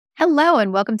Hello,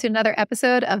 and welcome to another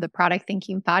episode of the Product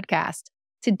Thinking Podcast.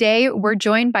 Today, we're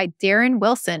joined by Darren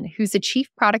Wilson, who's the Chief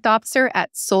Product Officer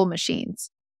at Soul Machines.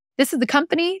 This is the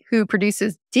company who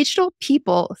produces digital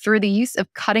people through the use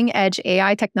of cutting-edge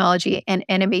AI technology and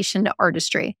animation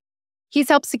artistry. He's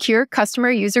helped secure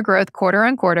customer user growth quarter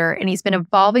on quarter, and he's been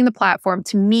evolving the platform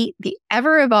to meet the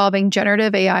ever-evolving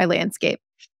generative AI landscape.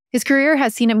 His career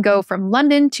has seen him go from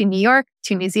London to New York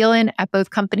to New Zealand at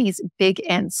both companies big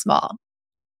and small.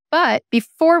 But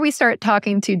before we start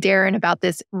talking to Darren about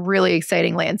this really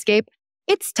exciting landscape,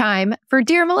 it's time for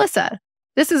Dear Melissa.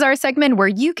 This is our segment where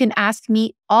you can ask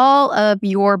me all of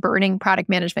your burning product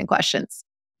management questions.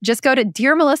 Just go to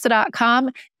dearmelissa.com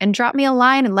and drop me a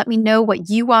line and let me know what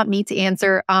you want me to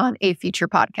answer on a future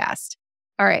podcast.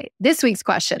 All right, this week's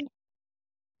question.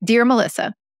 Dear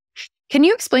Melissa, can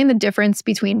you explain the difference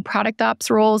between product ops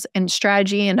roles and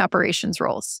strategy and operations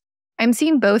roles? I'm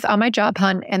seeing both on my job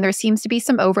hunt, and there seems to be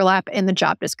some overlap in the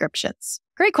job descriptions.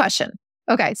 Great question.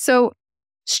 Okay, so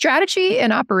strategy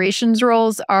and operations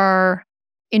roles are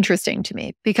interesting to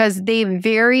me because they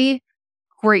vary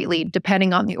greatly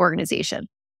depending on the organization.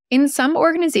 In some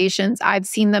organizations, I've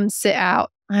seen them sit out.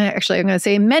 Actually, I'm going to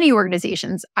say many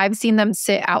organizations, I've seen them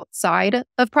sit outside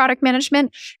of product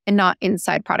management and not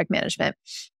inside product management.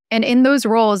 And in those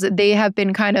roles, they have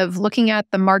been kind of looking at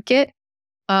the market,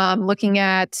 looking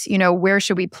at, where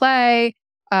should we play?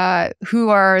 Who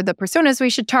are the personas we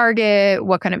should target?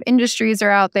 What kind of industries are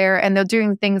out there? And they're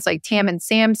doing things like TAM and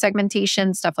SAM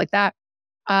segmentation, stuff like that.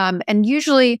 And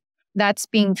usually that's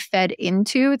being fed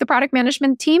into the product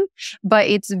management team, but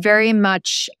it's very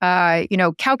much,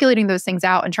 calculating those things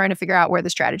out and trying to figure out where the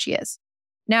strategy is.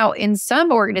 Now, in some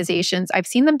organizations, I've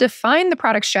seen them define the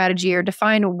product strategy or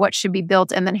define what should be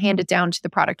built and then hand it down to the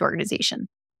product organization.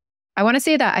 I want to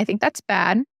say that I think that's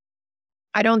bad.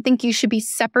 I don't think you should be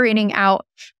separating out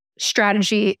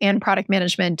strategy and product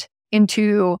management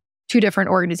into two different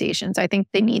organizations. I think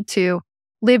they need to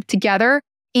live together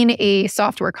in a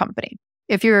software company.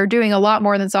 If you're doing a lot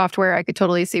more than software, I could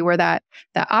totally see where that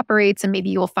operates. And maybe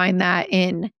you'll find that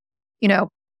in,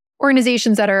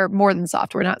 organizations that are more than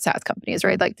software, not SaaS companies,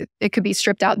 right? Like it could be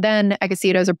stripped out then. I could see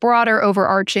it as a broader,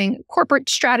 overarching corporate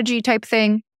strategy type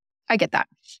thing. I get that.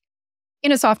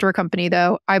 In a software company,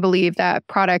 though, I believe that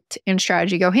product and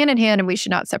strategy go hand in hand and we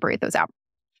should not separate those out.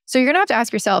 So you're going to have to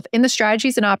ask yourself, in the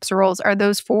strategies and ops roles, are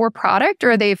those for product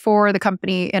or are they for the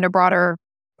company in a broader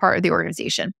part of the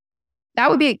organization?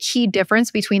 That would be a key difference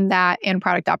between that and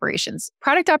product operations.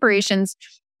 Product operations,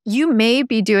 you may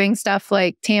be doing stuff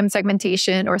like TAM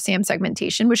segmentation or SAM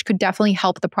segmentation, which could definitely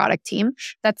help the product team.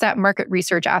 That's that market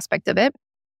research aspect of it.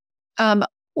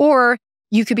 Or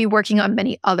you could be working on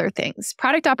many other things.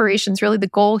 Product operations, really the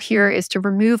goal here is to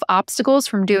remove obstacles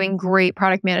from doing great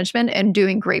product management and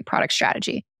doing great product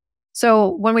strategy.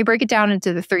 So when we break it down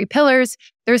into the three pillars,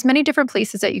 there's many different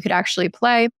places that you could actually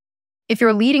play. If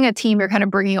you're leading a team, you're kind of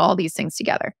bringing all these things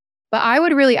together. But I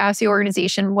would really ask the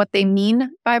organization what they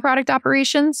mean by product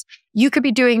operations. You could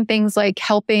be doing things like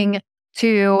helping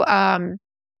to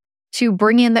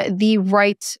bring in the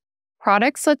right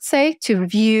products, let's say, to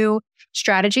view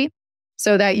strategy,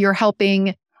 so that you're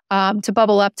helping to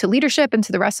bubble up to leadership and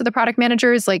to the rest of the product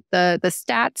managers, like the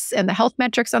stats and the health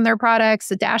metrics on their products,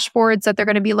 the dashboards that they're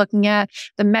going to be looking at,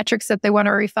 the metrics that they want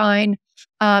to refine.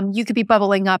 You could be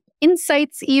bubbling up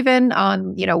insights even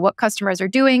on, what customers are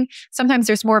doing. Sometimes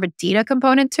there's more of a data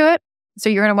component to it. So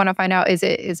you're going to want to find out, is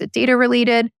it data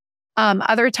related?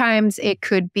 Other times it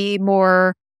could be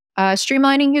more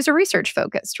streamlining user research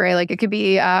focused, right? Like it could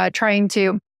be trying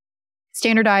to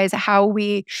standardize how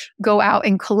we go out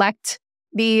and collect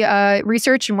the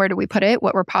research and where do we put it?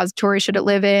 What repository should it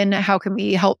live in? How can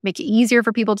we help make it easier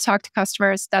for people to talk to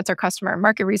customers? That's our customer and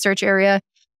market research area.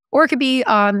 Or it could be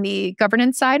on the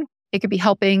governance side. It could be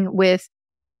helping with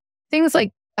things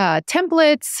like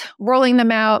templates, rolling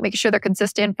them out, making sure they're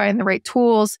consistent, finding the right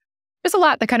tools. There's a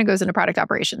lot that kind of goes into product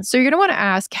operations. So you're going to want to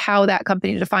ask how that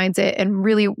company defines it and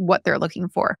really what they're looking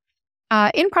for.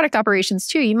 In product operations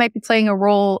too, you might be playing a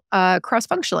role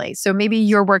cross-functionally. So maybe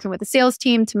you're working with the sales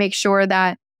team to make sure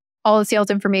that all the sales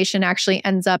information actually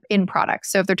ends up in product.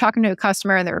 So if they're talking to a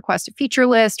customer and they request a feature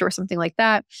list or something like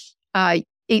that,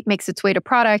 it makes its way to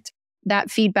product.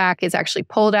 That feedback is actually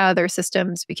pulled out of their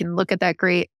systems. We can look at that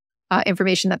great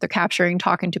information that they're capturing,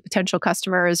 talking to potential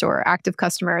customers or active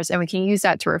customers, and we can use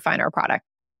that to refine our product.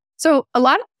 So a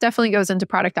lot definitely goes into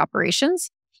product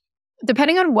operations.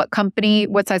 Depending on what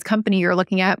size company you're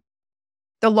looking at,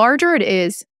 the larger it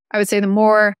is, I would say the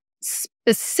more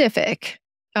specific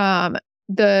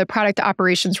the product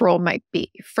operations role might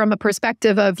be. From a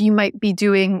perspective of you might be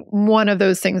doing one of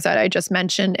those things that I just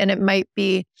mentioned, and it might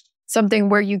be something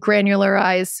where you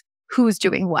granularize who's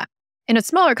doing what. In a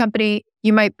smaller company,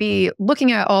 you might be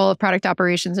looking at all of product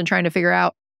operations and trying to figure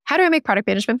out, how do I make product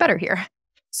management better here?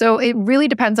 So it really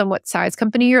depends on what size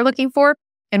company you're looking for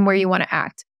and where you want to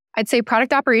act. I'd say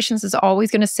product operations is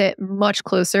always going to sit much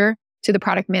closer to the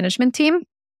product management team.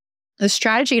 The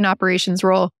strategy and operations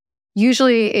role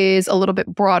usually is a little bit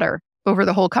broader over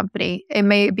the whole company. It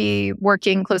may be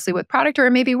working closely with product, or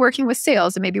it may be working with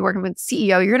sales, it may be working with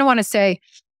CEO. You're going to want to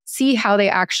see how they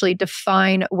actually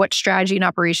define what strategy and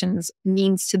operations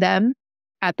means to them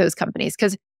at those companies,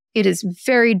 because it is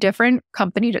very different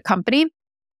company to company.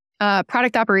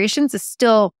 Product operations is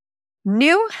still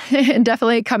new and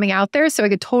definitely coming out there. So I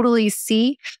could totally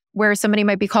see where somebody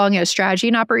might be calling it a strategy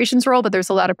and operations role, but there's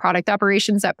a lot of product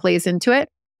operations that plays into it.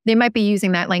 They might be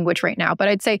using that language right now, but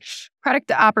I'd say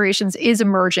product operations is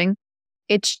emerging.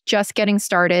 It's just getting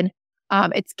started.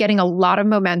 It's getting a lot of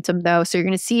momentum though. So you're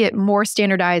going to see it more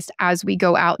standardized as we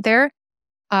go out there.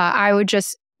 I would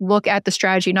just look at the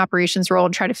strategy and operations role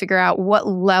and try to figure out what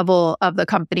level of the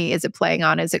company is it playing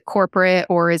on. Is it corporate,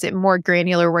 or is it more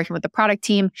granular working with the product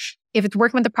team? If it's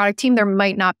working with the product team, there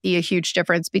might not be a huge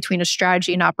difference between a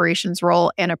strategy and operations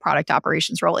role and a product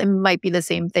operations role. It might be the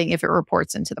same thing if it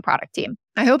reports into the product team.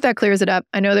 I hope that clears it up.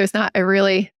 I know there's not a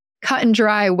really cut and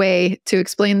dry way to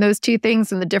explain those two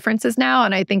things and the differences now.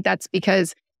 And I think that's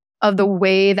because of the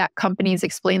way that companies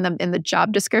explain them in the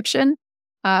job description.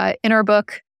 In our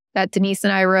book that Denise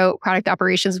and I wrote, Product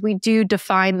Operations, we do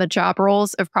define the job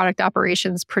roles of product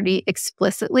operations pretty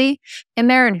explicitly in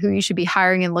there and who you should be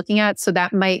hiring and looking at. So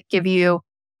that might give you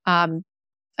a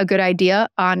good idea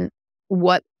on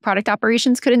what product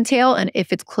operations could entail and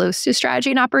if it's close to strategy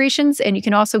and operations. And you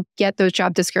can also get those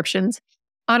job descriptions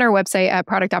on our website at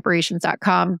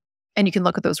productoperations.com, and you can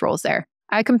look at those roles there.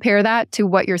 I compare that to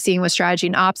what you're seeing with strategy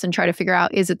and ops and try to figure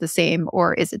out, is it the same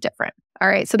or is it different? All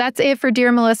right, so that's it for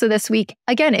Dear Melissa this week.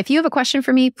 Again, if you have a question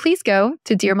for me, please go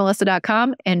to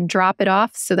dearmelissa.com and drop it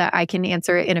off so that I can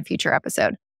answer it in a future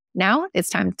episode. Now it's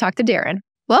time to talk to Darren.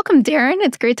 Welcome, Darren.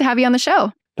 It's great to have you on the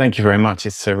show. Thank you very much.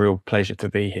 It's a real pleasure to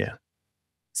be here.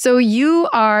 So you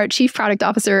are Chief Product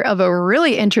Officer of a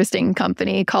really interesting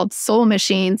company called Soul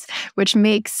Machines, which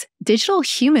makes digital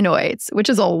humanoids, which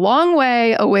is a long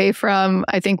way away from,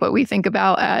 I think, what we think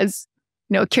about as,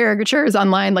 caricatures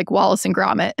online like Wallace and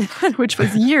Gromit, which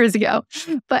was years ago.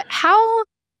 But how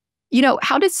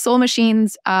did Soul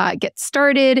Machines get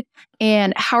started,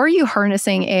 and how are you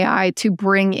harnessing AI to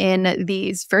bring in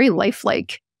these very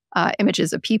lifelike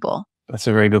images of people? That's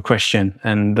a very good question.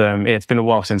 And it's been a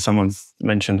while since someone's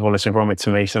mentioned Wallace and Gromit to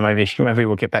me, so maybe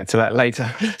we'll get back to that later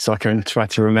so I can try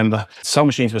to remember. Soul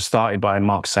Machines was started by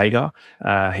Mark Sager.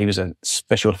 He was a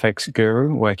special effects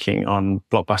guru working on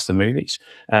blockbuster movies.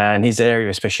 And his area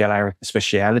of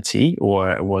speciality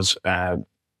was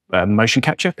motion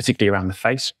capture, particularly around the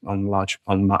face on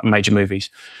major movies.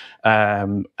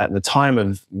 At the time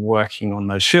of working on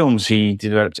those films, he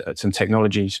developed some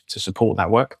technologies to support that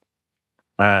work.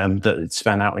 That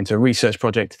span out into a research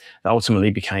project that ultimately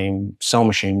became Soul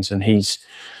Machines. And his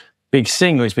big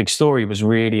story was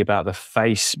really about the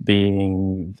face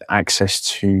being access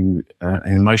to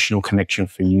an emotional connection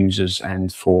for users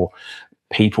and for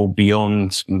people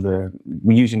beyond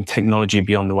using technology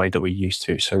beyond the way that we used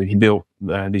to. So he built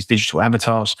these digital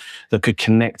avatars that could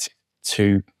connect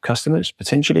to customers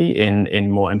potentially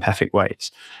in more empathic ways.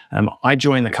 I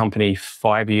joined the company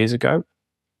 5 years ago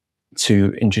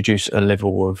to introduce a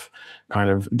level of kind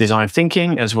of design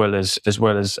thinking as well as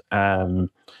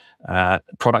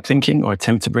product thinking, or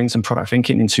attempt to bring some product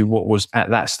thinking into what was at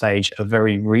that stage a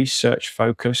very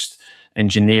research-focused,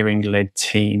 engineering-led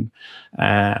team.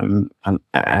 So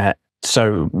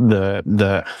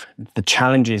the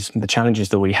challenges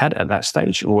that we had at that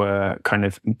stage were kind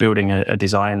of building a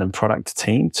design and product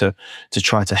team to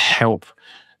try to help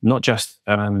not just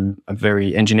a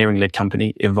very engineering-led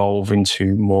company evolve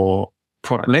into more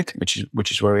product-led,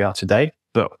 which is where we are today,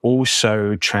 but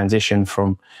also transition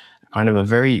from kind of a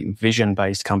very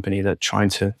vision-based company that trying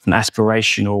to an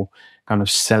aspirational kind of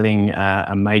selling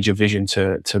a major vision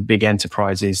to big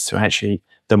enterprises to actually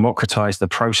democratize the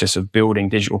process of building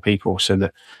digital people so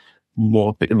that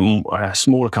more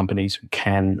smaller companies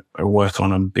can work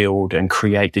on and build and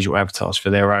create digital avatars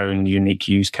for their own unique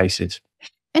use cases.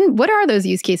 And what are those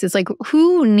use cases? Like,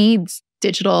 who needs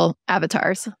digital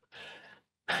avatars?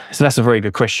 So that's a very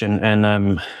good question,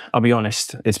 and I'll be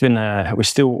honest. It's been we're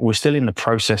still in the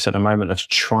process at the moment of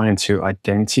trying to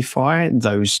identify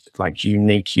those like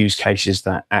unique use cases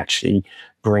that actually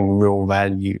bring real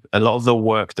value. A lot of the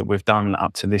work that we've done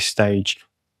up to this stage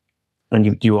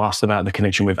And you asked about the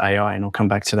connection with AI, and I'll come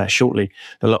back to that shortly.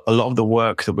 A lot of the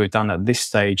work that we've done at this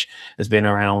stage has been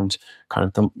around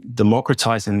kind of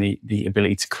democratizing the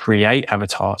ability to create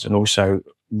avatars, and also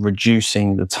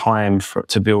reducing the time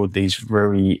to build these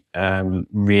very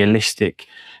realistic,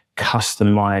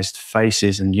 customized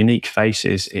faces and unique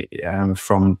faces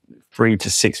from 3 to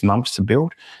 6 months to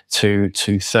build to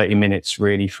 30 minutes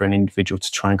really for an individual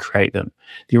to try and create them.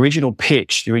 The original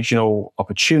pitch, the original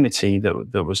opportunity that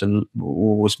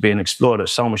was being explored at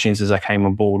Soul Machines as I came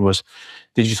on board was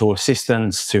digital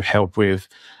assistants to help with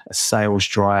a sales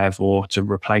drive, or to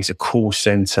replace a call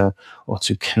center, or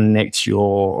to connect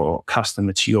your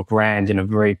customer to your brand in a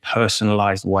very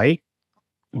personalized way.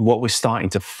 What we're starting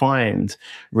to find,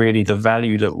 really the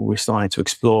value that we're starting to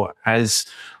explore as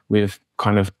we've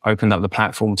kind of opened up the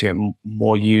platform to get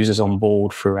more users on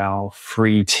board through our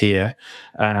free tier,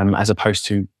 as opposed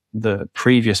to the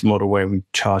previous model where we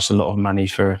charged a lot of money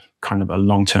for kind of a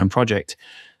long-term project.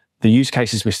 The use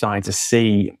cases we're starting to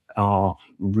see are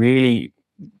really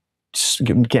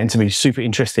getting to be super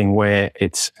interesting, where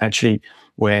it's actually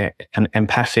where an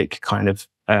empathic kind of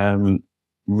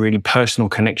really personal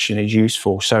connection is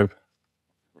useful. So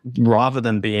rather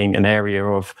than being an area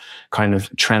of kind of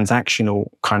transactional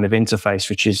kind of interface,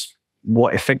 which is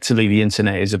what effectively the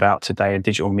internet is about today, and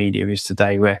digital media is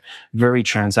today, we're very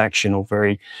transactional,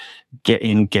 very get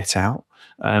in, get out.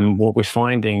 What we're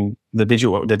finding, the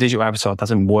digital avatar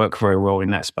doesn't work very well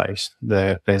in that space.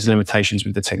 There's limitations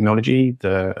with the technology.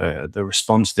 The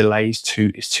response delays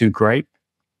is too great.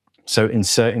 So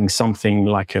inserting something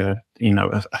like a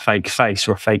fake face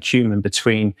or a fake human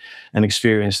between an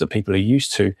experience that people are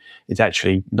used to is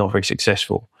actually not very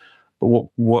successful. But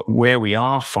where we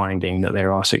are finding that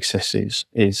there are successes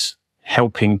is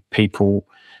helping people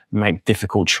make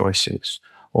difficult choices,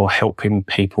 or helping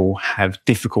people have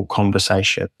difficult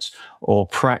conversations, or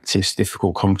practice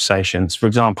difficult conversations. For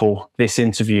example, this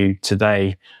interview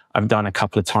today, I've done a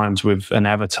couple of times with an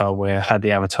avatar where I had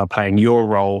the avatar playing your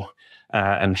role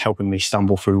and helping me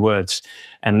stumble through words.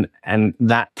 And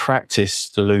that practice,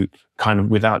 the loop, kind of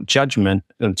without judgment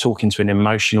and talking to an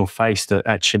emotional face that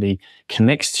actually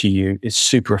connects to you, is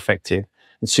super effective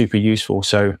and super useful.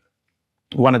 So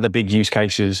one of the big use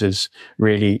cases is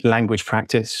really language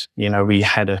practice. We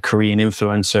had a Korean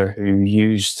influencer who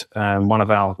used one of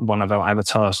our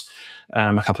avatars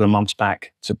a couple of months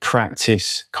back to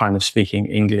practice kind of speaking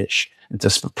English and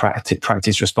to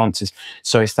practice responses.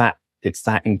 So it's that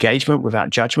engagement without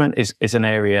judgment is an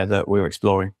area that we're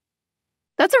exploring.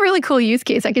 That's a really cool use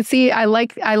case. I can see. I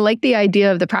like the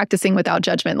idea of the practicing without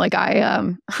judgment. Like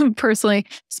I personally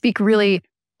speak really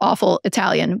awful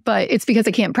Italian, but it's because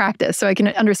I can't practice. So I can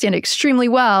understand it extremely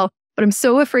well, but I'm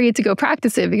so afraid to go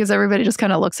practice it because everybody just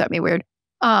kind of looks at me weird.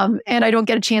 And I don't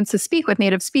get a chance to speak with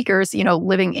native speakers,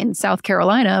 living in South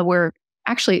Carolina, where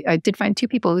actually I did find 2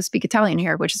 people who speak Italian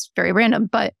here, which is very random,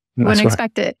 but you wouldn't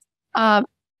expect it.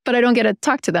 But I don't get to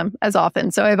talk to them as often.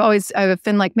 So I've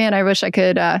been like, man, I wish I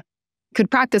could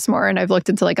practice more. And I've looked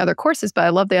into like other courses, but I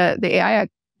love the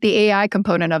AI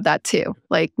component of that too.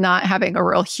 Like not having a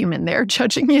real human there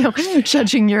judging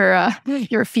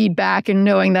your feedback, and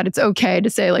knowing that it's okay to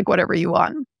say like whatever you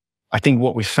want. I think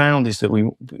what we found is that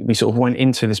we sort of went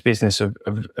into this business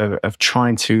of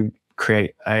trying to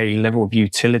create a level of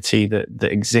utility that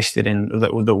existed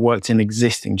that worked in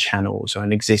existing channels or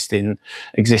in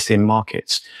existing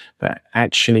markets. But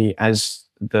actually, as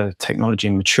the technology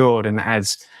matured and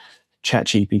as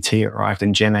ChatGPT arrived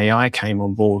and Gen AI came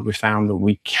on board, we found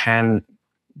that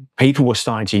people were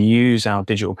starting to use our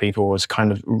digital people as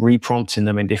kind of reprompting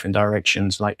them in different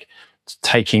directions, like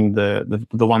taking the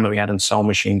one that we had on Soul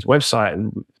Machines website,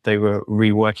 and they were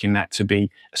reworking that to be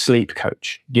a sleep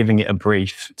coach, giving it a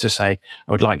brief to say,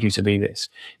 I would like you to be this,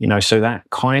 so that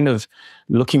kind of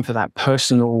looking for that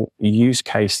personal use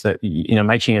case, that,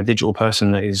 making a digital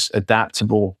person that is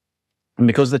adaptable. And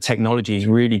because the technology is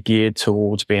really geared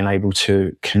towards being able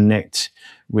to connect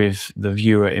with the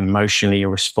viewer emotionally or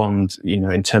respond,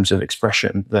 in terms of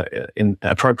expression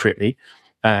appropriately,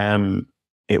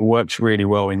 it works really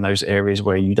well in those areas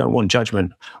where you don't want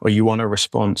judgment, or you want a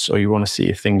response, or you want to see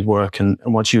if things work. And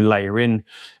once you layer in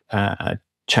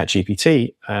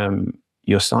ChatGPT,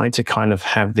 you're starting to kind of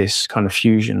have this kind of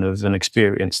fusion of an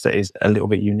experience that is a little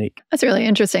bit unique. That's really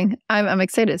interesting. I'm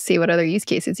excited to see what other use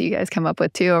cases you guys come up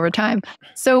with too over time.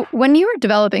 So when you were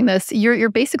developing this, you're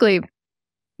basically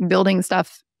building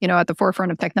stuff, at the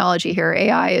forefront of technology here.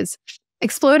 AI is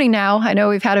exploding now. I know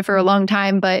we've had it for a long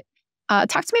time, but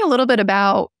talk to me a little bit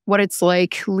about what it's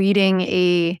like leading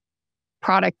a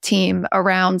product team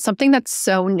around something that's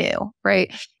so new,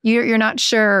 right? You're not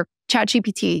sure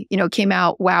ChatGPT, came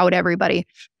out, wowed everybody.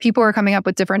 People are coming up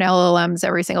with different LLMs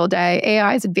every single day.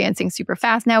 AI is advancing super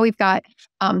fast. Now we've got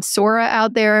Sora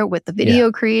out there with the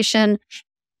video creation.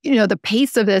 The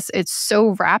pace of this, it's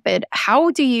so rapid.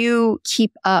 How do you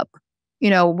keep up,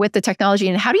 with the technology,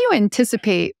 and how do you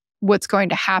anticipate what's going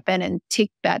to happen and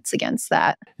take bets against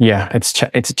that? Yeah, it's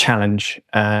a challenge.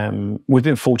 We've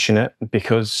been fortunate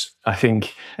because I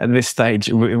think at this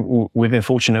stage we've been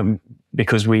fortunate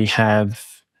because we've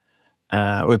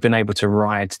been able to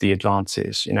ride the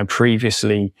advances.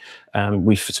 Previously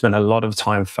we've spent a lot of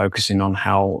time focusing on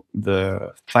how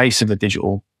the face of a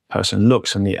digital person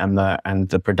looks and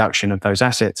the production of those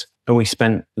assets, but we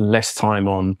spent less time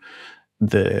on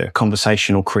the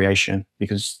conversational creation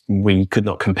because we could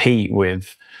not compete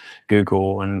with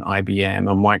Google and IBM and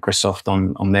Microsoft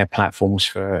on their platforms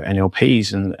for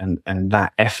NLPs, and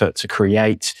that effort to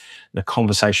create the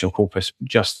conversational corpus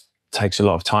just takes a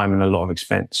lot of time and a lot of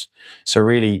expense. So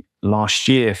really last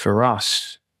year for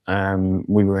us,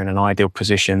 we were in an ideal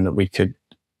position that we could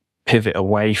pivot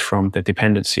away from the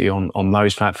dependency on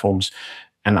those platforms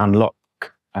and unlock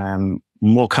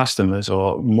more customers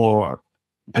or more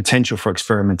potential for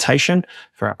experimentation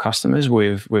for our customers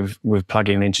with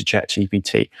plugging into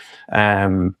ChatGPT.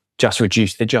 Just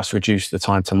reduce the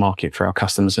time to market for our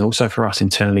customers and also for us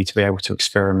internally to be able to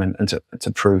experiment and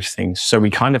to prove things. So we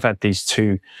kind of had these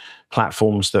two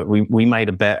platforms that we made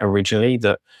a bet originally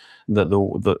that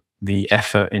the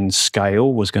effort in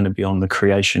scale was going to be on the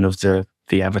creation of the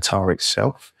avatar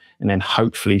itself, and then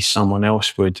hopefully someone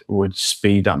else would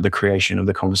speed up the creation of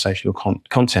the conversational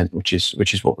content, which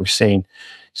is what we've seen.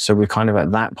 So we're kind of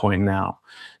at that point now.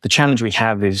 The challenge we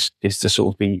have is to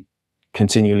sort of be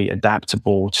continually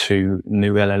adaptable to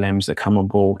new LLMs that come on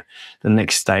board. The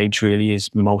next stage really is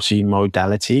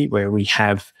multimodality, where we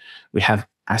have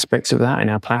aspects of that in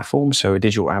our platform. So a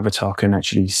digital avatar can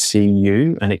actually see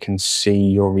you, and it can see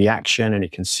your reaction, and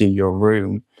it can see your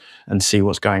room and see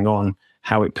what's going on.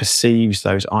 How it perceives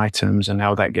those items and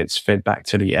how that gets fed back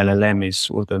to the LLM is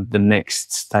sort of the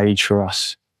next stage for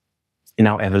us in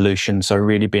our evolution. So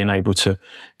really being able to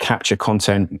capture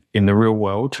content in the real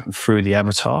world through the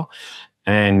avatar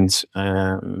and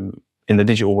in the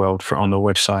digital world on the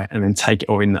website, and then take it,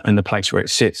 or in the place where it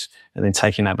sits, and then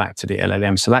taking that back to the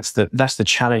LLM. So that's the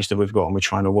challenge that we've got and we're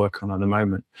trying to work on at the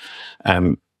moment.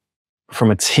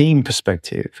 From a team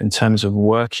perspective, in terms of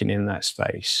working in that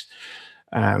space,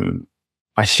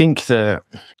 I think the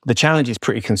challenge is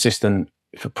pretty consistent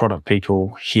for product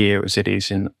people here as it is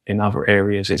in other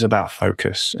areas. It's about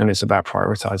focus, and it's about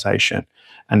prioritization,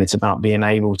 and it's about being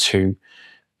able to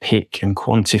pick and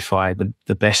quantify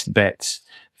the best bets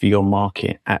for your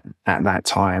market at that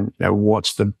time.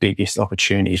 What's the biggest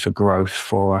opportunity for growth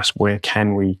for us? Where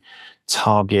can we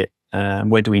target?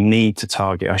 Where do we need to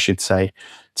target, I should say,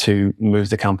 to move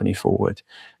the company forward?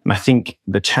 And I think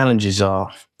the challenges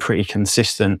are pretty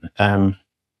consistent.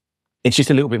 It's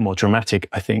just a little bit more dramatic,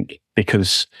 I think,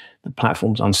 because the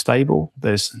platform's unstable.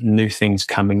 There's new things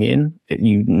coming in.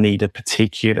 You need a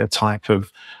particular type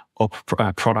of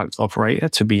product operator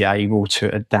to be able to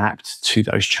adapt to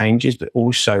those changes, but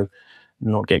also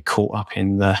not get caught up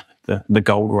in the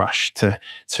gold rush to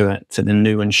the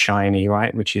new and shiny,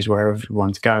 right? Which is where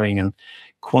everyone's going, and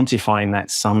quantifying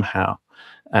that somehow.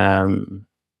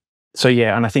 So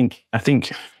yeah, and I think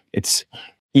it's.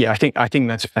 Yeah, I think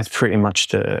that's pretty much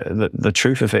the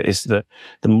truth of it, is that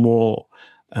the more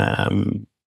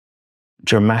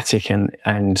dramatic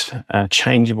and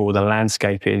changeable the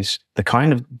landscape is,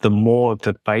 the more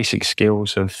the basic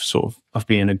skills of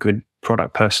being a good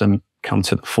product person come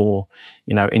to the fore.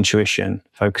 Intuition,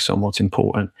 focus on what's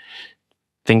important,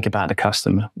 think about the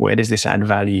customer. Where does this add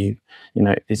value?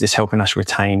 Is this helping us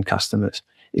retain customers?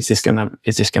 Is this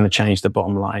gonna change the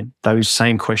bottom line? Those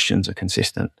same questions are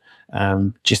consistent.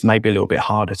 Just maybe a little bit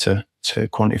harder to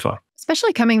quantify.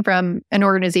 Especially coming from an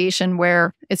organization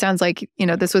where it sounds like,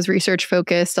 this was research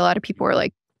focused. A lot of people were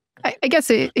like, I guess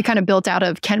it kind of built out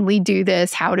of, can we do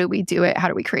this? How do we do it? How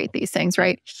do we create these things,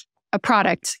 right? A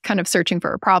product kind of searching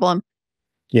for a problem.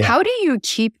 Yeah. How do you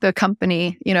keep the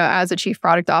company, as a chief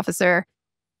product officer,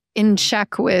 in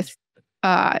check with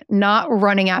not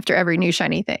running after every new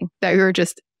shiny thing that we were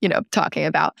just talking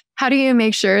about? How do you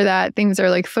make sure that things are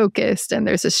like focused and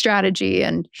there's a strategy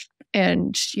and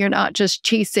you're not just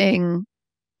chasing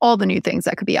all the new things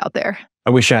that could be out there? I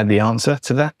wish I had the answer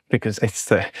to that, because it's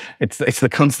the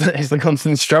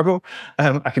constant struggle.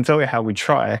 I can tell you how we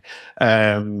try,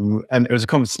 and it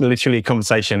was literally a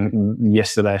conversation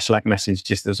yesterday, a Slack message,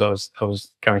 just as I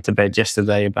was going to bed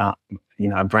yesterday, about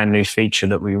a brand new feature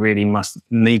that we really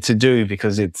need to do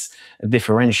because it's a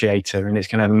differentiator and it's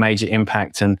going to have a major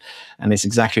impact, and it's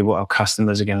exactly what our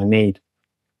customers are going to need,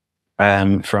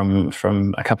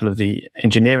 from a couple of the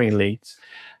engineering leads.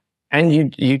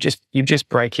 And you just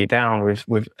break it down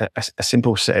with a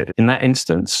simple set. In that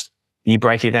instance, you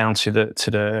break it down to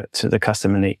the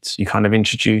customer needs. You kind of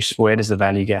introduce, where does the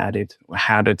value get added?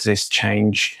 How does this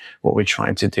change what we're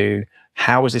trying to do?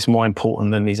 How is this more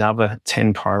important than these other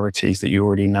 10 priorities that you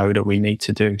already know that we need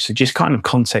to do? So just kind of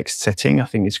context setting, I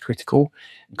think, is critical.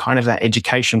 Kind of that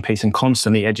education piece, and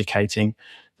constantly educating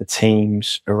the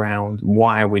teams around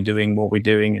why we're doing what we're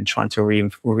doing, and trying to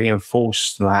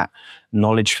reinforce that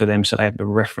knowledge for them, so they have the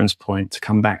reference point to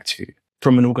come back to.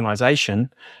 From an organization,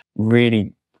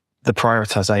 really, the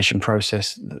prioritization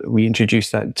process, we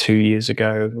introduced that 2 years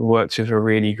ago. Worked with a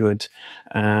really good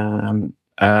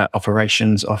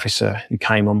operations officer who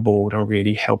came on board and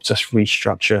really helped us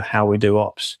restructure how we do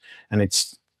ops. And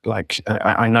it's like,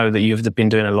 I know that you've been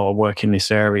doing a lot of work in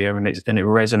this area, and it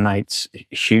resonates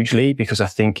hugely, because I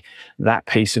think that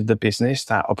piece of the business,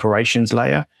 that operations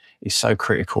layer, is so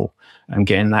critical, and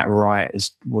getting that right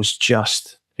was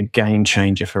just a game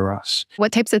changer for us.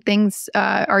 What types of things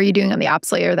are you doing on the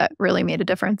ops layer that really made a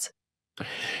difference?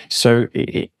 So,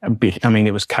 it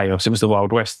was chaos. It was the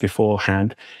Wild West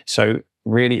beforehand. So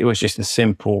really, it was just a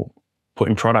simple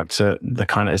putting product to the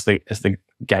kind of as the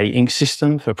gating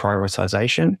system for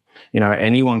prioritization.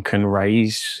 Anyone can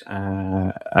raise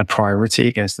a priority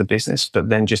against the business, but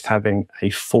then just having a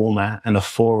format and a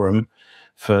forum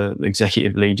for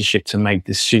executive leadership to make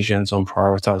decisions on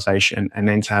prioritization, and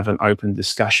then to have an open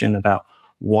discussion about,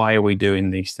 why are we doing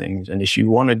these things? And if you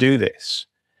want to do this,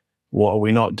 what are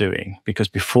we not doing? Because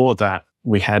before that,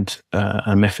 we had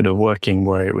a method of working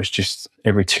where it was just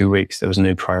every 2 weeks there was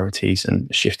new priorities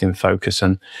and shift in focus,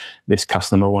 and this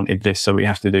customer wanted this, so we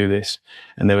have to do this,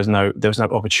 and there was no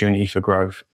opportunity for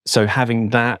growth. So having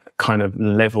that kind of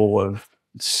level of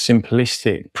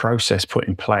simplistic process put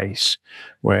in place,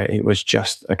 where it was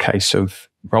just a case of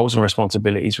roles and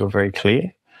responsibilities were very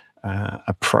clear,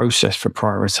 a process for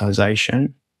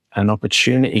prioritization, an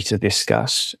opportunity to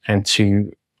discuss and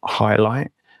to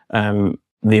highlight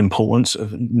the importance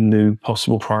of new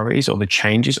possible priorities, or the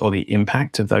changes, or the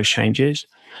impact of those changes,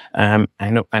 and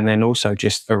then also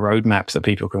just a roadmap that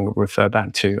people can refer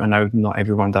back to. I know not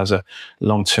everyone does a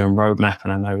long-term roadmap,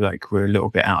 and I know we're a little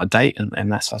bit out of date,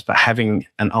 and that's us. But having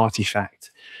an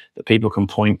artifact that people can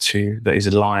point to that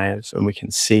is live, and we can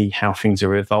see how things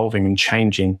are evolving and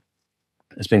changing,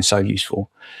 has been so useful.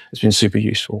 It's been super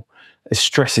useful. There's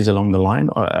stresses along the line,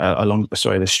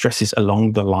 there's stresses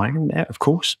along the line there, of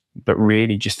course, but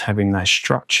really just having that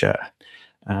structure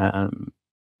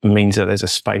means that there's a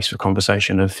space for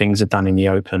conversation, and things are done in the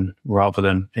open, rather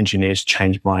than engineers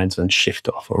change minds and shift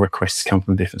off, or requests come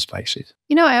from different spaces.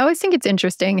 I always think it's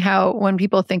interesting how, when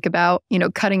people think about,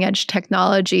 cutting edge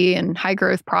technology and high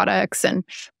growth products, and,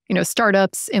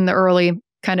 startups in the early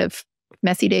kind of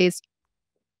messy days,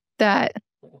 that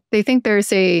they think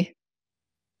there's a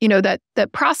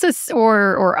that process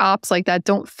or ops like that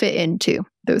don't fit into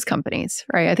those companies,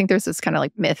 right? I think there's this kind of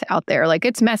myth out there,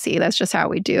 it's messy, that's just how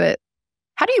we do it.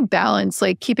 How do you balance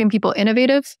keeping people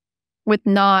innovative with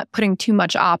not putting too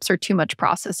much ops or too much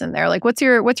process in there? What's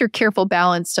your careful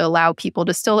balance to allow people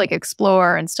to still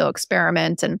explore and still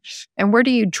experiment, and where do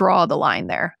you draw the line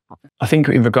there? I think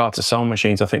in regard to Soul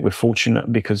Machines, I think we're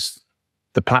fortunate because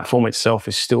the platform itself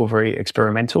is still very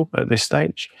experimental at this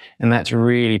stage. And that's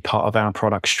really part of our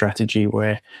product strategy,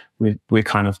 where we're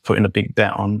kind of putting a big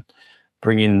bet on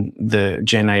bringing the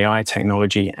Gen AI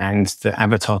technology and the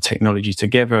avatar technology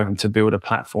together, and to build a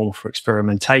platform for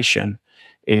experimentation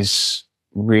is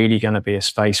really going to be a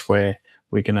space where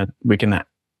we're going to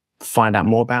find out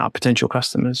more about our potential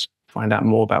customers, find out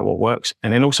more about what works,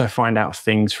 and then also find out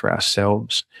things for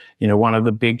ourselves. One of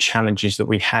the big challenges that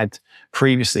we had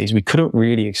previously is we couldn't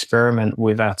really experiment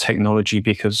with our technology,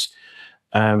 because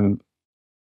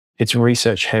it's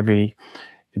research heavy.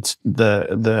 It's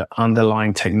the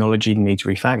underlying technology needs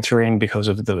refactoring because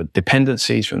of the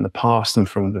dependencies from the past and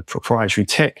from the proprietary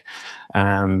tech,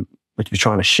 which we're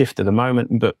trying to shift at the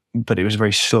moment, but it was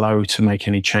very slow to make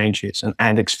any changes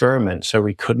and experiment. So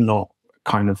we could not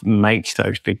kind of make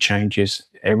those big changes.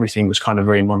 Everything was kind of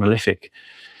very monolithic.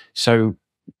 So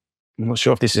I'm not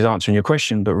sure if this is answering your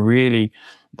question, but really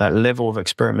that level of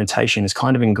experimentation is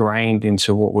kind of ingrained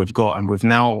into what we've got. And we've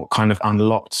now kind of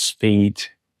unlocked speed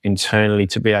internally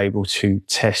to be able to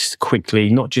test quickly,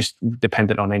 not just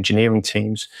dependent on engineering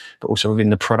teams, but also within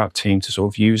the product team to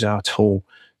sort of use our tool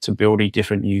to build a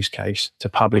different use case, to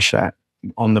publish that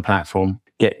on the platform,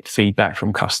 get feedback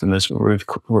from customers,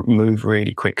 move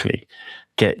really quickly,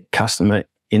 get customer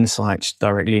insights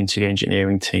directly into the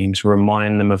engineering teams,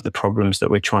 remind them of the problems that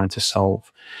we're trying to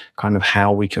solve, kind of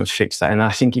how we can fix that. And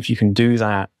I think if you can do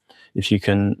that, if you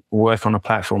can work on a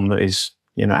platform that is,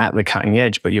 at the cutting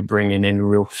edge, but you're bringing in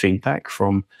real feedback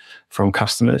from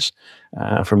customers,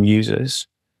 from users,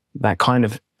 that kind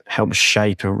of helps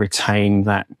shape and retain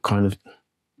that kind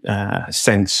of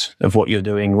sense of what you're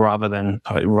doing, rather than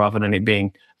it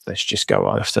being, let's just go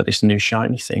after this new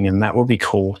shiny thing. And that will be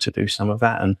cool to do some of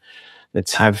that. And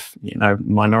let's have,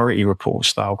 minority report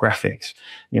style graphics,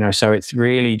 so it's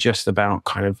really just about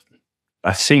kind of,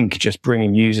 I think, just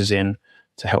bringing users in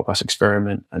to help us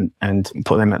experiment and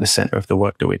put them at the center of the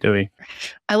work that we're doing.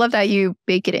 I love that you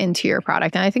bake it into your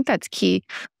product. And I think that's key.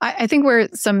 I think where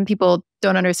some people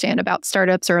don't understand about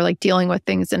startups or like dealing with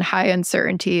things in high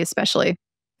uncertainty, especially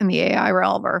in the AI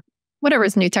realm or whatever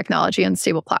is new technology,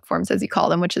 unstable platforms, as you call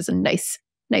them, which is a nice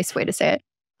way to say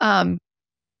it.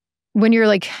 When you're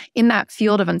like in that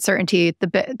field of uncertainty, the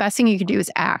best thing you can do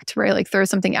is act, right? Like throw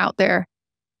something out there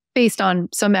based on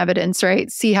some evidence,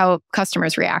 right? See how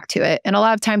customers react to it. And a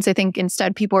lot of times I think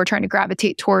instead people are trying to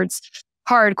gravitate towards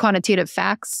hard quantitative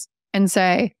facts and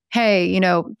say, hey,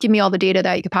 give me all the data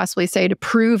that you could possibly say to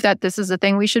prove that this is a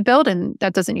thing we should build. And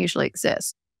that doesn't usually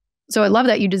exist. So I love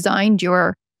that you designed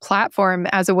your platform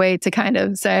as a way to kind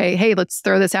of say, hey, let's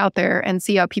throw this out there and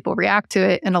see how people react to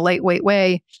it in a lightweight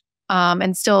way.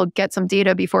 And still get some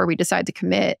data before we decide to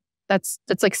commit. That's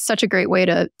like such a great way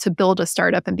to build a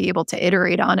startup and be able to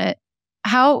iterate on it.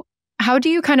 How do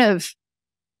you kind of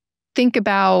think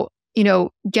about,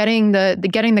 getting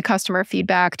the customer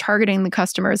feedback, targeting the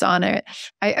customers on it?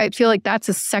 I feel like that's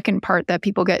a second part that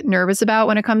people get nervous about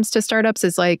when it comes to startups,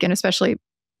 is like, and especially,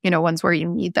 ones where you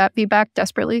need that feedback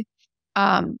desperately.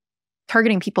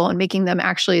 Targeting people and making them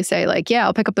actually say like, yeah,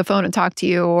 I'll pick up the phone and talk to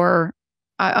you, or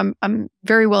I'm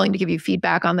very willing to give you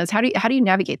feedback on this. How do you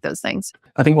navigate those things?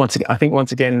 I think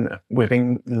once again, we've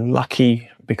been lucky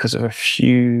because of a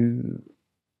few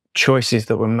choices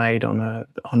that were made on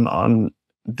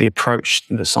the approach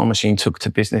that Soul Machine took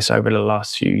to business over the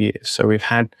last few years. So we've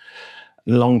had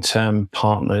long-term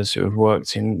partners who have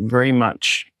worked in very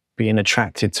much being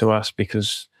attracted to us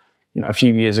because, a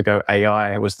few years ago,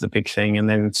 AI was the big thing, and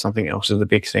then something else was the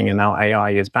big thing, and now AI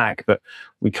is back. But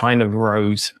we kind of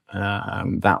rode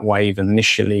that wave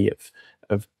initially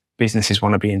of businesses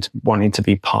wanting to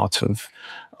be part of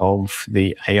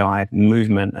the AI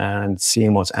movement and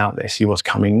seeing what's out there, see what's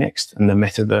coming next, and the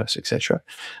metaverse, etc.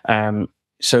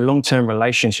 So long-term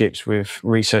relationships with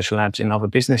research labs in other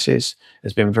businesses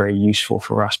has been very useful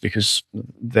for us because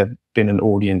there've been an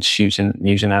audience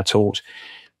using our tools.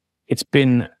 It's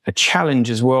been a challenge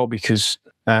as well because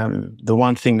the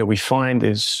one thing that we find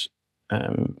is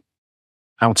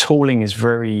our tooling is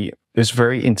very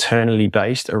internally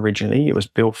based. Originally, it was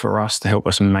built for us to help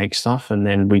us make stuff, and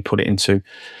then we put it into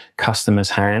customers'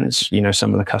 hands.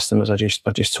 Some of the customers I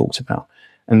just talked about,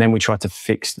 and then we try to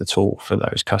fix the tool for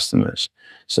those customers.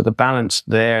 So the balance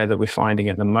there that we're finding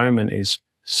at the moment is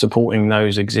supporting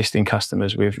those existing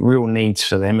customers with real needs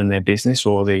for them and their business,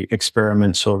 or the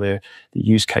experiments or the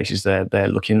use cases they're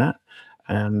looking at,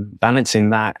 balancing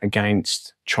that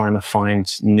against trying to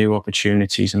find new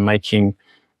opportunities and making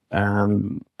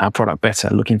our product better,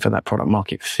 looking for that product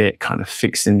market fit, kind of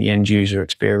fixing the end user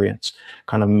experience,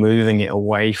 kind of moving it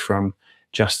away from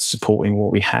just supporting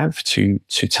what we have to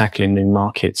tackling new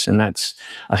markets. And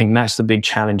I think that's the big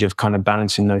challenge of kind of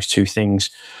balancing those two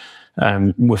things.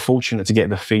 We're fortunate to get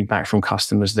the feedback from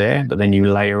customers there, but then you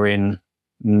layer in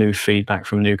new feedback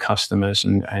from new customers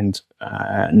and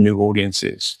new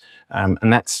audiences.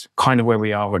 And that's kind of where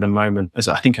we are at the moment. As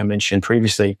I think I mentioned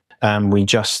previously, we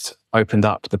just opened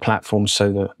up the platform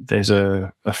so that there's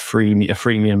a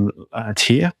freemium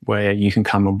tier where you can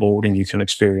come on board and you can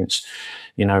experience,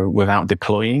 without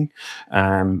deploying.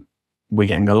 We're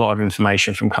getting a lot of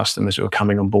information from customers who are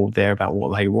coming on board there about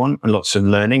what they want, and lots of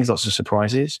learnings, lots of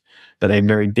surprises, but they're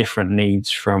very different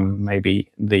needs from maybe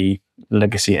the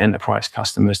legacy enterprise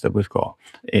customers that we've got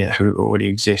who already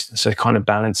exist. So kind of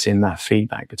balancing that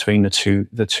feedback between the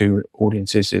two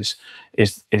audiences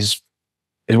is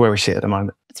where we sit at the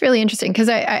moment. It's really interesting because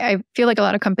I feel like a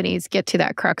lot of companies get to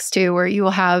that crux too, where you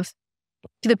will have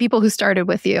the people who started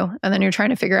with you, and then you're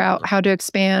trying to figure out how to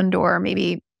expand or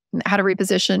maybe how to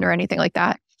reposition or anything like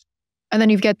that. And then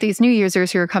you get these new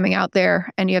users who are coming out there,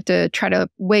 and you have to try to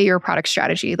weigh your product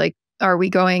strategy. Like, are we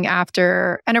going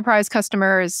after enterprise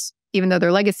customers even though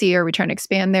they're legacy? Are we trying to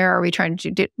expand there? Are we trying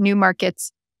to do new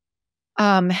markets?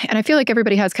 And I feel like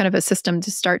everybody has kind of a system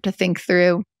to start to think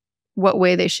through what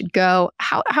way they should go.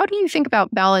 How do you think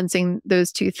about balancing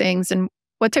those two things? And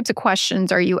what types of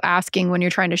questions are you asking when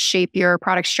you're trying to shape your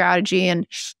product strategy and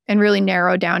really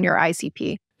narrow down your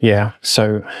ICP? Yeah.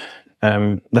 So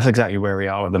that's exactly where we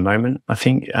are at the moment. I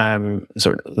think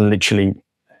sort of literally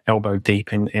elbow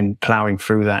deep in plowing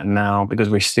through that now, because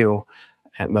we're still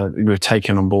we've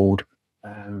taken on board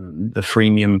the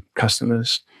freemium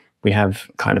customers. We have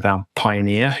kind of our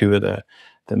pioneer, who are the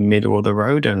middle of the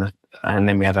road, and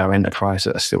then we have our enterprise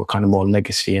that are still kind of more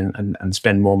legacy and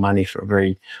spend more money for a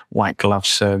very white glove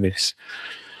service.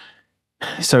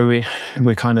 So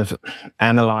we're kind of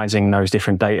analyzing those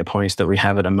different data points that we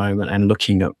have at the moment and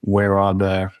looking at where are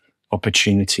the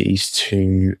opportunities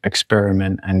to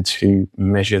experiment and to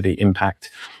measure the impact.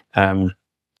 I'll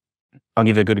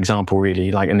give a good example, really.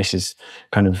 And this is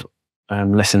kind of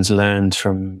lessons learned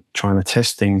from trying to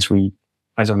test things.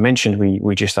 As I mentioned,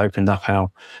 we just opened up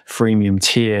our freemium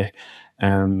tier,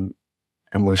 and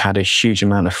we've had a huge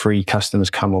amount of free customers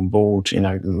come on board.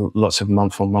 Lots of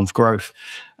month-on-month growth.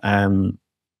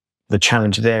 The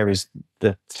challenge there is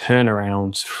the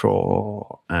turnarounds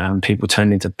for people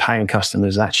turning into paying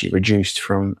customers actually reduced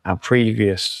from our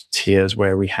previous tiers,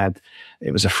 where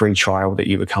it was a free trial that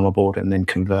you would come aboard and then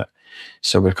convert.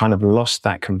 So we've kind of lost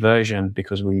that conversion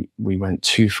because we went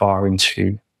too far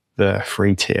into the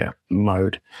free tier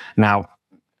mode. Now,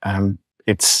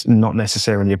 it's not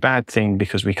necessarily a bad thing,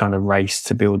 because we kind of race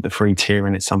to build the free tier,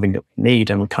 and it's something that we need,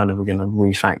 and we're going to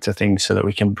refactor things so that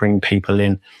we can bring people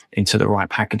into the right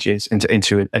packages,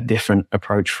 into a different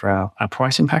approach for our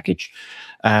pricing package.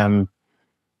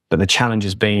 But the challenge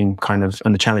has been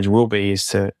and the challenge will be, is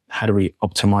to how do we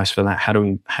optimize for that? How do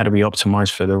we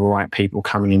optimize for the right people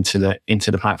coming into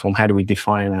the platform? How do we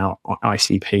define our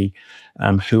ICP?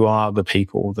 Who are the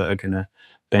people that are going to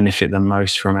benefit the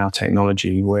most from our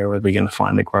technology? Where are we going to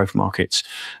find the growth markets?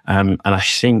 And I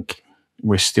think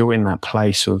we're still in that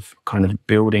place of kind of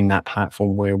building that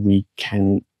platform where we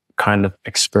can kind of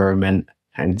experiment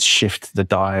and shift the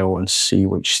dial and see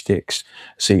which sticks,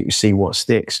 see what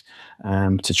sticks,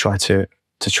 to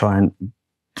try and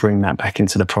bring that back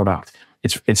into the product.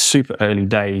 It's super early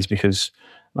days, because,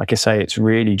 like I say, it's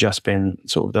really just been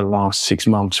sort of the last 6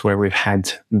 months where we've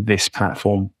had this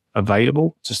platform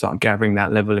available to start gathering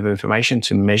that level of information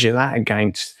to measure that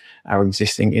against our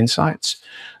existing insights.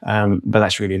 But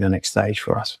that's really the next stage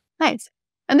for us. Nice.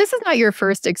 And this is not your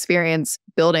first experience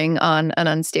building on an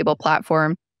unstable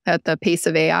platform at the pace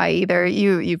of AI either.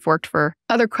 You've worked for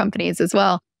other companies as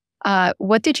well.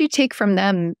 What did you take from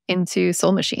them into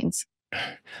Soul Machines?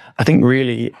 I think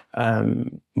really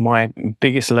my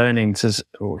biggest learnings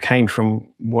came from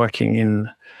working in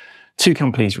 2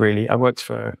 companies, really. I worked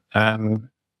for,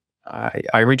 I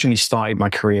originally started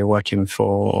my career working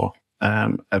for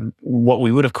what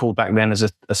we would have called back then as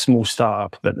a small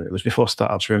startup, but it was before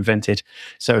startups were invented.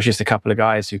 So it was just a couple of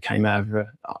guys who came out of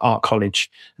art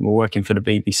college and were working for the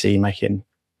BBC, making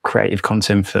creative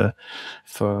content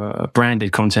for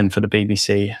branded content for the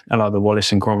BBC, a lot of the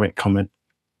Wallace and Gromit comment.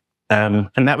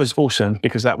 And that was awesome,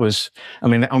 because that was, I'm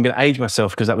going to age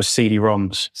myself, because that was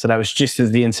CD-ROMs. So that was just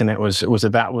as the internet was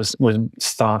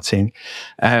starting.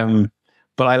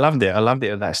 But I loved it. I loved it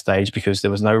at that stage, because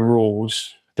there was no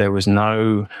rules. There was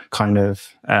no kind of,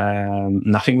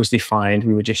 nothing was defined.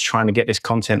 We were just trying to get this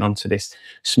content onto this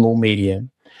small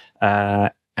medium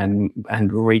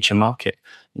and reach a market.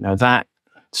 That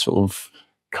sort of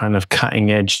kind of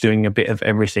cutting edge, doing a bit of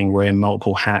everything, wearing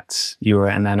multiple hats. You were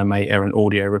an animator, an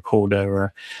audio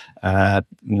recorder, or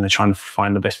trying to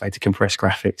find the best way to compress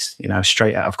graphics,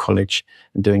 straight out of college,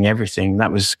 and doing everything.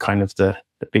 That was kind of the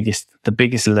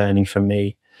biggest learning for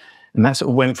me. And that sort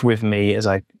of went with me as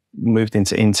I moved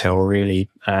into Intel, really.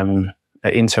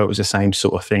 At Intel, it was the same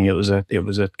sort of thing. It was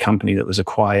a company that was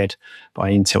acquired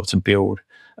by Intel to build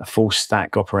a full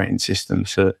stack operating system.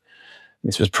 So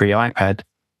this was pre-iPad,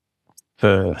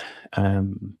 for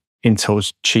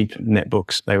Intel's cheap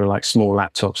netbooks. They were like small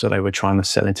laptops that they were trying to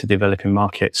sell into developing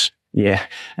markets. Yeah,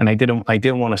 and they didn't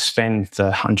want to spend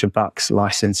the $100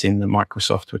 licensing that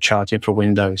Microsoft were charging for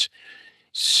Windows.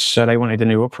 So they wanted a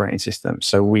new operating system.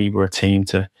 So we were a team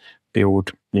to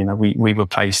build. We were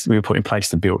put in place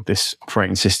to build this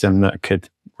operating system that could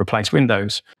replace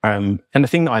Windows. And the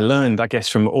thing that I learned, I guess,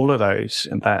 from all of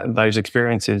those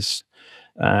experiences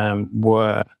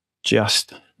were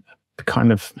just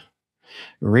kind of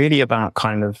really about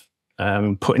kind of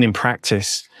putting in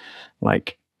practice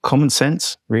like common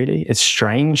sense. Really, it's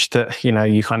strange that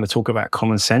you kind of talk about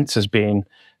common sense as being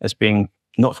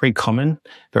not very common,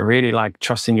 but really like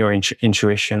trusting your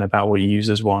intuition about what your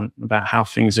users want, about how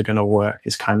things are going to work,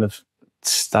 is kind of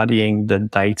studying the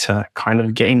data, kind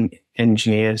of getting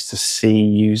engineers to see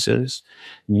users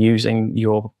using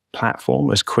your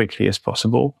platform as quickly as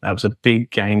possible. That was a big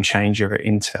game changer at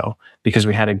Intel, because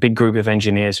we had a big group of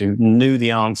engineers who knew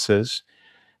the answers,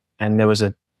 and there was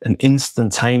an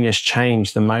instantaneous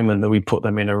change the moment that we put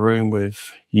them in a room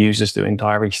with users doing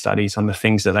diary studies on the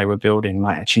things that they were building.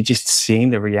 Like actually just seeing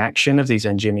the reaction of these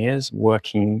engineers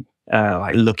working,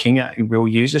 like looking at real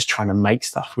users trying to make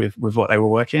stuff with what they were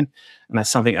working. And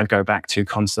that's something I go back to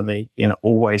constantly.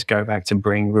 Always go back to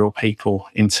bring real people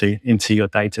into your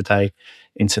day-to-day,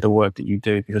 into the work that you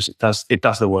do, because it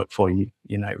does the work for you.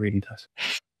 It really does.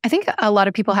 I think a lot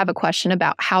of people have a question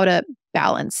about how to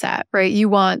balance that, right? You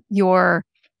want your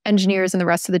engineers and the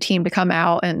rest of the team to come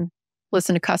out and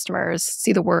listen to customers,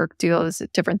 see the work, do all those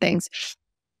different things.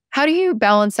 How do you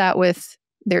balance that with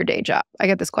their day job? I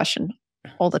get this question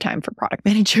all the time from product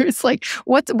managers. Like,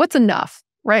 what's enough,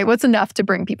 right? What's enough to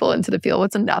bring people into the field?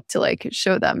 What's enough to like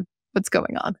show them what's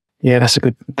going on? Yeah, that's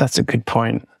a good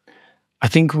point. I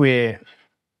think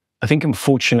I'm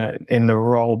fortunate in the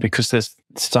role because there's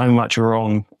so much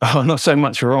wrong. Oh, not so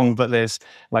much wrong, but there's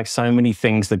like so many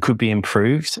things that could be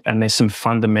improved, and there's some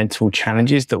fundamental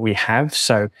challenges that we have.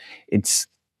 So it's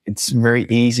very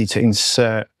easy to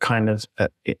insert kind of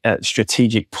at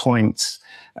strategic points,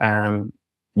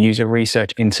 user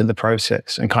research into the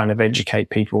process and kind of educate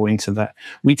people into that.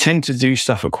 We tend to do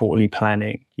stuff at quarterly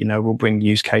planning. We'll bring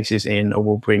use cases in, or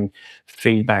we'll bring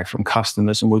feedback from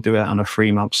customers, and we'll do it on a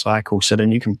 3-month cycle. So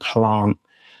then you can plant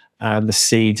the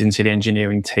seeds into the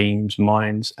engineering team's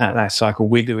minds at that cycle.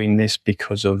 We're doing this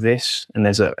because of this, and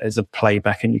there's a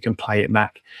playback, and you can play it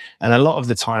back. And a lot of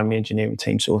the time, the engineering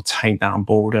team sort of take that on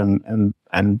board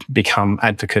and become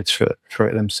advocates for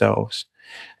it themselves.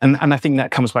 And I think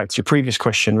that comes back to your previous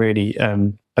question, really,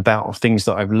 about things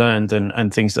that I've learned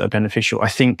and things that are beneficial. I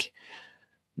think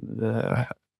the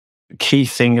key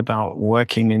thing about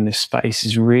working in this space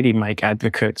is really make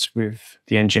advocates with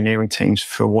the engineering teams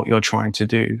for what you're trying to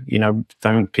do.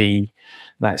 Don't be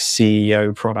that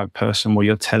CEO product person where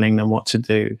you're telling them what to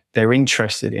do. They're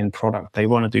interested in product. They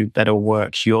want to do better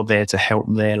work. You're there to help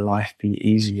their life be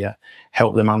easier,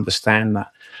 help them understand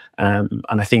that. And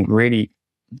I think really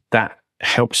that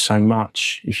helps so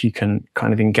much. If you can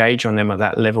kind of engage on them at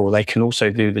that level, they can also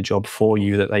do the job for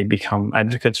you, that they become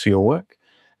advocates for your work.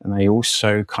 And they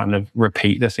also kind of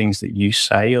repeat the things that you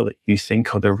say or that you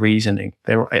think, or the reasoning.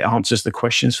 It answers the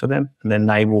questions for them, and then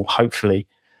they will hopefully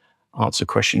answer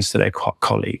questions to their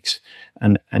colleagues,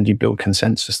 and you build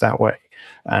consensus that way.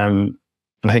 And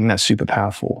I think that's super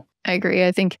powerful. I agree.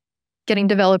 I think getting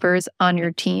developers on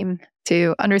your team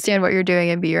to understand what you're doing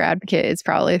and be your advocate is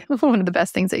probably one of the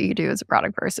best things that you do as a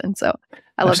product person. So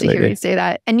I love Absolutely. to hear you say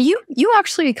that. And you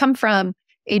actually come from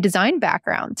a design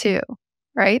background too,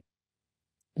 right?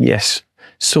 Yes,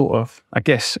 sort of. I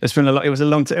guess it's been a lot. It was a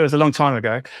long time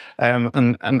ago,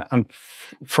 and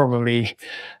probably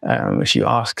if you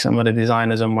ask some of the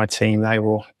designers on my team, they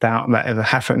will doubt that ever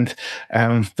happened.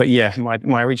 But yeah,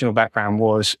 my original background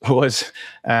was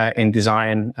in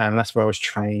design, and that's where I was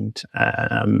trained,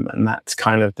 and that's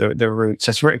kind of the roots.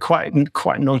 It's very quite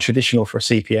non-traditional for a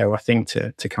CPO, I think,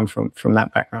 to come from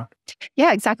that background.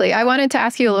 Yeah, exactly. I wanted to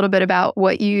ask you a little bit about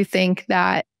what you think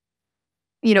that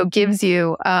gives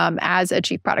you as a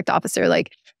chief product officer.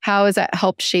 Like, how has that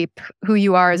helped shape who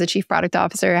you are as a chief product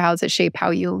officer? How does it shape how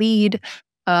you lead?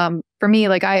 For me,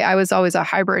 like I was always a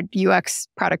hybrid UX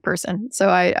product person. So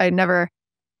I never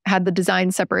had the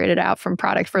design separated out from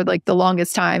product for like the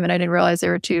longest time. And I didn't realize they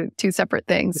were two separate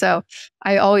things. So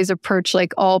I always approach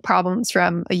like all problems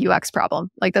from a UX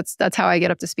problem. Like that's how I get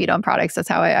up to speed on products. That's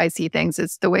how I see things.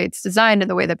 It's the way it's designed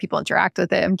and the way that people interact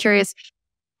with it. I'm curious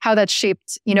how that's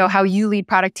shaped, how you lead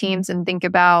product teams and think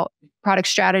about product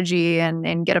strategy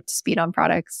and get up to speed on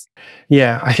products.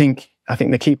 Yeah, I think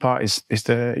the key part is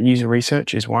the user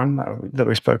research is one that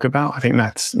we spoke about. I think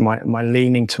that's my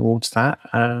leaning towards that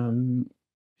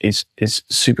is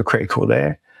super critical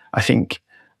there. I think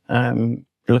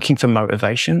looking for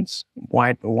motivations.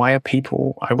 Why are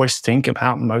people? I always think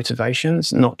about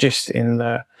motivations, not just in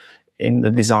the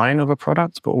design of a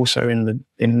product, but also in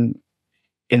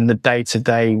the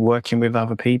day-to-day working with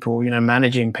other people,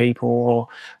 managing people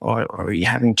or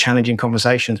having challenging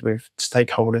conversations with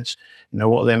stakeholders,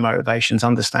 what are their motivations,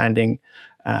 understanding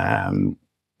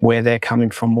where they're coming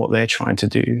from, what they're trying to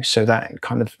do. So that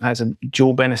kind of has a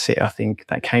dual benefit, I think,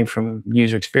 that came from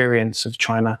user experience of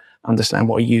trying to understand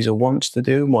what a user wants to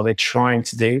do and what they're trying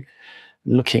to do.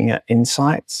 looking at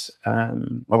insights. I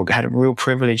had a real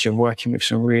privilege of working with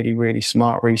some really, really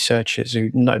smart researchers who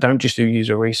don't just do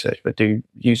user research, but do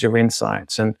user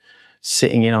insights, and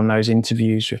sitting in on those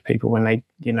interviews with people when they,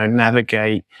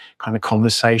 navigate kind of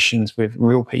conversations with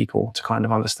real people to kind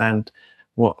of understand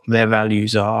what their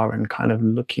values are, and kind of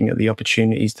looking at the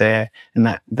opportunities there. And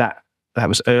that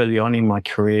was early on in my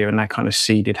career, and that kind of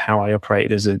seeded how I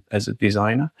operated as a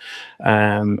designer.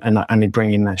 And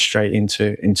bringing that straight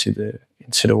into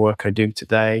the work I do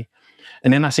today.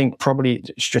 And then I think probably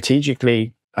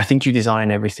strategically, I think you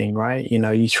design everything, right?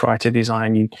 You try to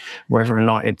design whether or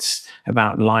not it's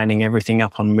about lining everything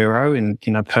up on Miro in,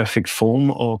 perfect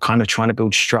form, or kind of trying to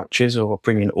build structures or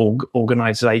bringing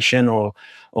organization or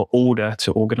order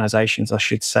to organizations, I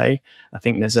should say. I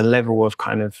think there's a level of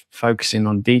kind of focusing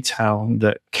on detail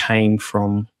that came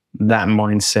from that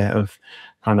mindset of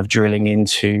kind of drilling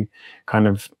into kind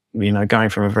of, going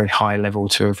from a very high level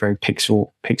to a very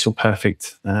pixel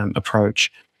perfect approach.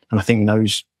 And I think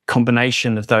those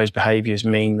combination of those behaviors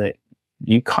mean that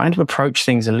you kind of approach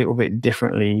things a little bit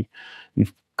differently. You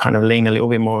kind of lean a little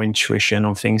bit more intuition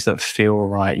on things that feel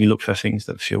right. You look for things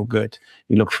that feel good.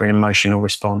 You look for an emotional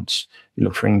response. You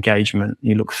look for engagement.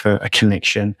 You look for a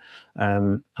connection.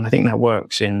 And I think that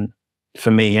works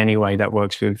for me anyway, that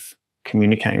works with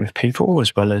communicating with people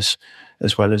as well as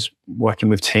working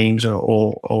with teams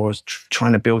or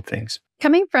trying to build things.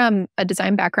 Coming from a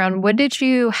design background, what did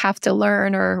you have to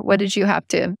learn, or what did you have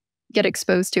to get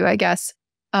exposed to, I guess,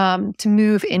 to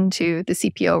move into the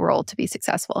CPO role to be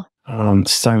successful?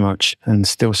 So much, and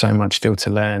still so much still to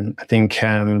learn. I think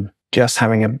just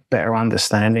having a better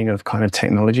understanding of kind of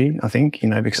technology, I think,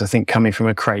 because I think coming from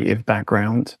a creative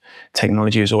background,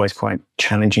 technology is always quite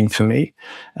challenging for me.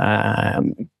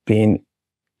 Being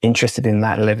interested in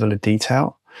that level of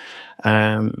detail,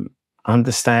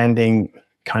 understanding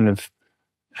kind of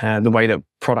the way that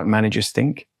product managers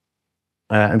think,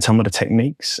 and some of the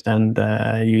techniques, and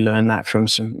you learn that from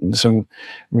some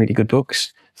really good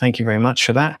books. Thank you very much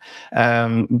for that.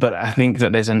 But I think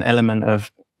that there's an element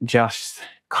of just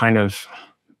kind of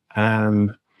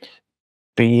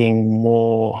being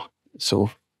more sort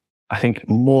of, I think,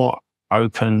 more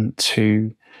open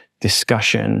to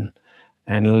discussion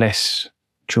and less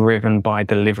driven by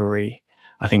delivery.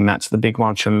 I think that's the big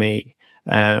one for me.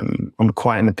 I'm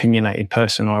quite an opinionated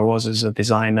person, or I was as a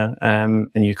designer, and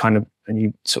you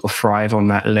sort of thrive on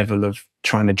that level of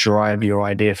trying to drive your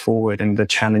idea forward and the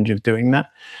challenge of doing that.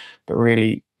 But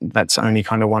really, that's only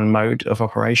kind of one mode of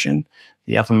operation.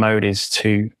 The other mode is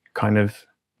to kind of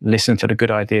listen to the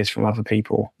good ideas from other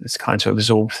people. It's kind of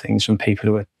absorb things from people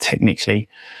who are technically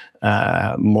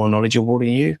more knowledgeable than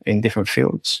you in different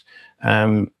fields,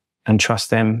 and trust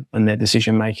them and their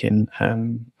decision making.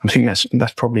 I think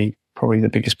that's probably the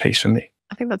biggest piece for me.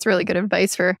 I think that's really good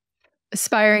advice for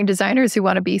aspiring designers who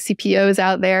want to be CPOs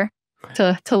out there,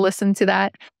 to listen to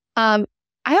that. I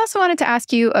also wanted to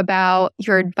ask you about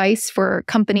your advice for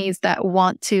companies that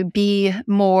want to be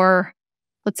more,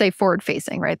 let's say,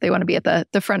 forward-facing, right? They want to be at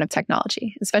the front of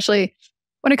technology, especially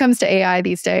when it comes to AI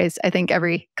these days. I think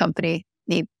every company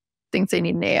thinks they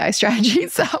need an AI strategy.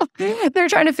 So they're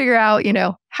trying to figure out,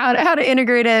 how to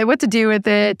integrate it, what to do with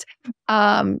it.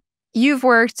 You've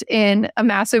worked in a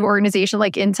massive organization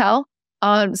like Intel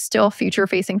on still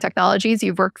future-facing technologies.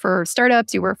 You've worked for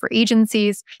startups, you work for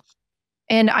agencies.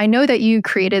 And I know that you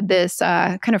created this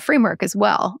kind of framework as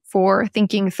well for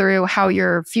thinking through how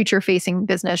your future-facing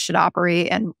business should operate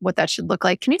and what that should look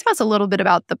like. Can you tell us a little bit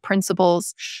about the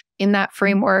principles in that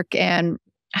framework and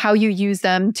how you use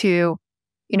them to,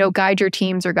 guide your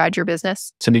teams or guide your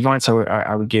business? So the advice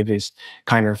I would give is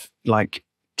kind of like,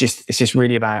 it's just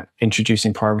really about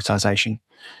introducing prioritization.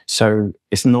 So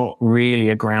it's not really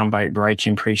a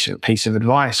groundbreaking piece of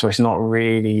advice, or it's not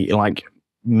really like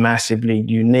massively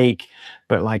unique,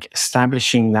 but like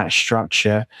establishing that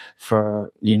structure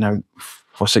for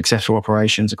successful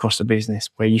operations across the business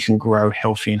where you can grow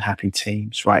healthy and happy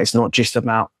teams, right? It's not just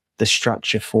about the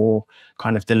structure for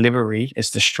kind of delivery,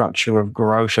 it's the structure of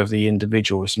growth of the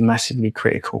individual. It's massively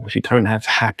critical. If you don't have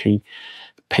happy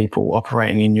people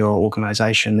operating in your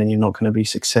organization, then you're not going to be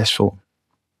successful.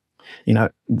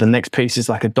 The next piece is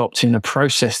like adopting a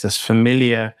process that's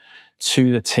familiar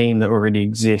to the team that already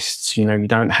exists. You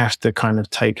don't have to kind of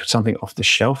take something off the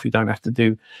shelf. You don't have to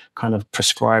do kind of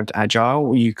prescribed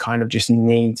agile. You kind of just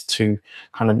need to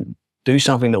kind of do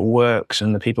something that works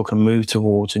and that people can move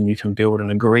towards, and you can build an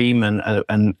agreement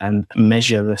and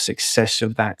measure the success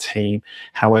of that team,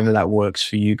 however that works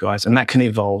for you guys. And that can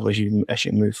evolve as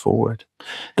you move forward.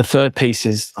 The third piece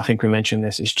is, I think we mentioned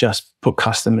this, is just put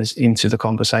customers into the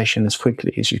conversation as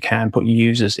quickly as you can, put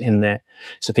users in there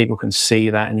so people can see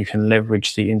that and you can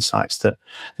leverage the insights that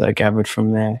are gathered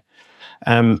from there.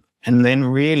 And then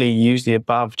really use the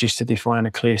above just to define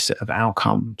a clear set of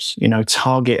outcomes,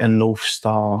 target a North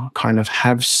Star, kind of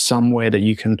have somewhere that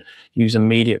you can use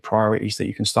immediate priorities that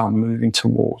you can start moving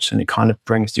towards. And it kind of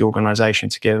brings the organization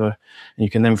together, and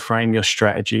you can then frame your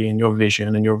strategy and your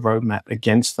vision and your roadmap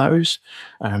against those.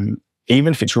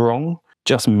 Even if it's wrong,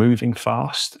 just moving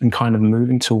fast and kind of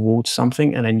moving towards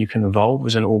something, and then you can evolve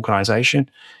as an organization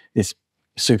is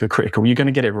super critical. You're going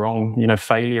to get it wrong.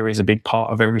 Failure is a big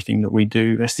part of everything that we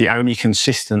do. That's the only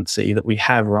consistency that we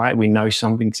have, right? We know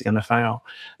something's going to fail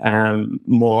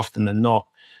more often than not.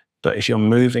 But if you're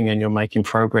moving and you're making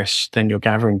progress, then you're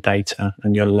gathering data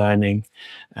and you're learning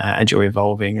and you're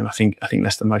evolving. And I think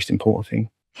that's the most important thing.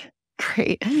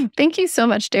 Great. Thank you so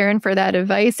much, Darren, for that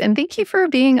advice. And thank you for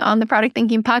being on the Product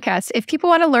Thinking podcast. If people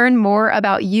want to learn more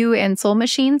about you and Soul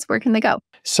Machines, where can they go?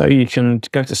 So you can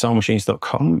go to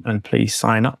soulmachines.com and please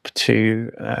sign up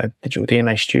to Digital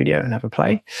DNA Studio and have a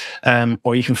play.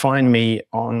 Or you can find me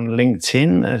on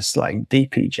LinkedIn as like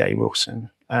DPJ Wilson.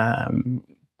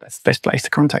 That's the best place to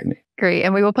contact me. Great.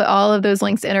 And we will put all of those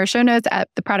links in our show notes at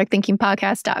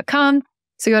theproductthinkingpodcast.com.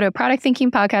 So go to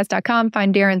productthinkingpodcast.com,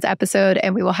 find Darren's episode,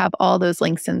 and we will have all those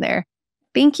links in there.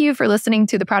 Thank you for listening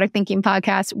to the Product Thinking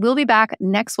Podcast. We'll be back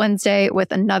next Wednesday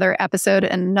with another episode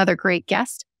and another great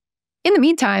guest. In the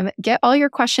meantime, get all your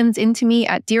questions into me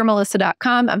at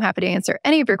dearmelissa.com. I'm happy to answer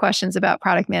any of your questions about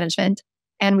product management,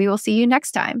 and we will see you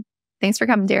next time. Thanks for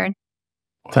coming, Darren.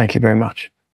 Thank you very much.